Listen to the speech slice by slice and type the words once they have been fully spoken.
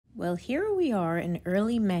Well, here we are in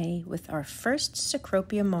early May with our first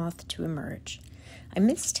Cecropia moth to emerge. I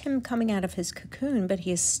missed him coming out of his cocoon, but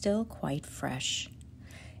he is still quite fresh.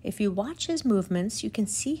 If you watch his movements, you can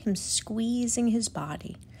see him squeezing his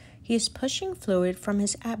body. He is pushing fluid from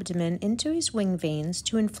his abdomen into his wing veins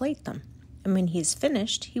to inflate them, and when he is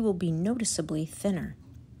finished, he will be noticeably thinner.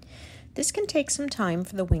 This can take some time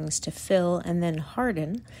for the wings to fill and then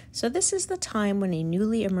harden, so this is the time when a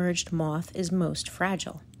newly emerged moth is most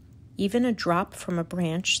fragile. Even a drop from a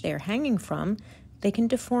branch they are hanging from, they can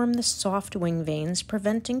deform the soft wing veins,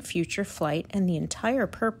 preventing future flight and the entire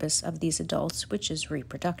purpose of these adults, which is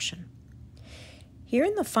reproduction. Here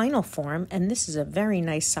in the final form, and this is a very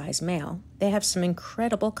nice size male, they have some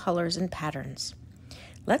incredible colors and patterns.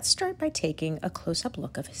 Let's start by taking a close-up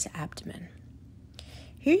look of his abdomen.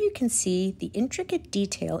 Here you can see the intricate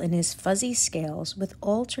detail in his fuzzy scales with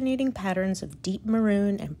alternating patterns of deep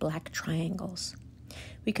maroon and black triangles.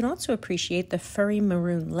 We can also appreciate the furry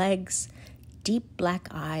maroon legs, deep black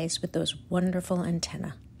eyes with those wonderful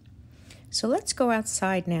antennae. So let's go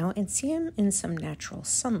outside now and see him in some natural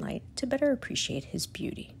sunlight to better appreciate his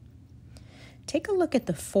beauty. Take a look at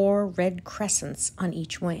the 4 red crescents on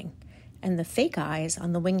each wing and the fake eyes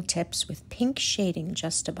on the wingtips with pink shading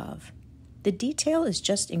just above. The detail is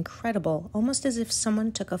just incredible, almost as if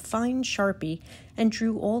someone took a fine Sharpie and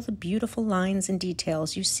drew all the beautiful lines and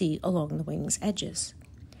details you see along the wing's edges.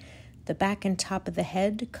 The back and top of the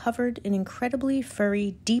head covered in incredibly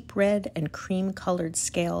furry, deep red and cream-colored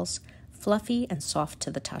scales, fluffy and soft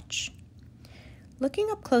to the touch. Looking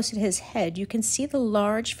up close at his head, you can see the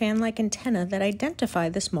large fan-like antennae that identify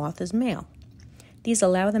this moth as male. These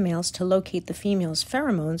allow the males to locate the female's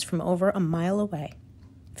pheromones from over a mile away.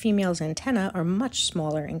 Females' antennae are much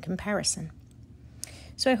smaller in comparison.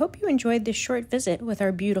 So I hope you enjoyed this short visit with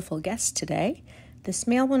our beautiful guest today. This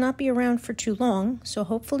male will not be around for too long, so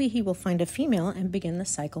hopefully he will find a female and begin the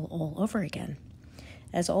cycle all over again.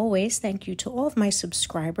 As always, thank you to all of my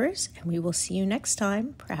subscribers, and we will see you next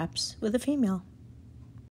time, perhaps with a female.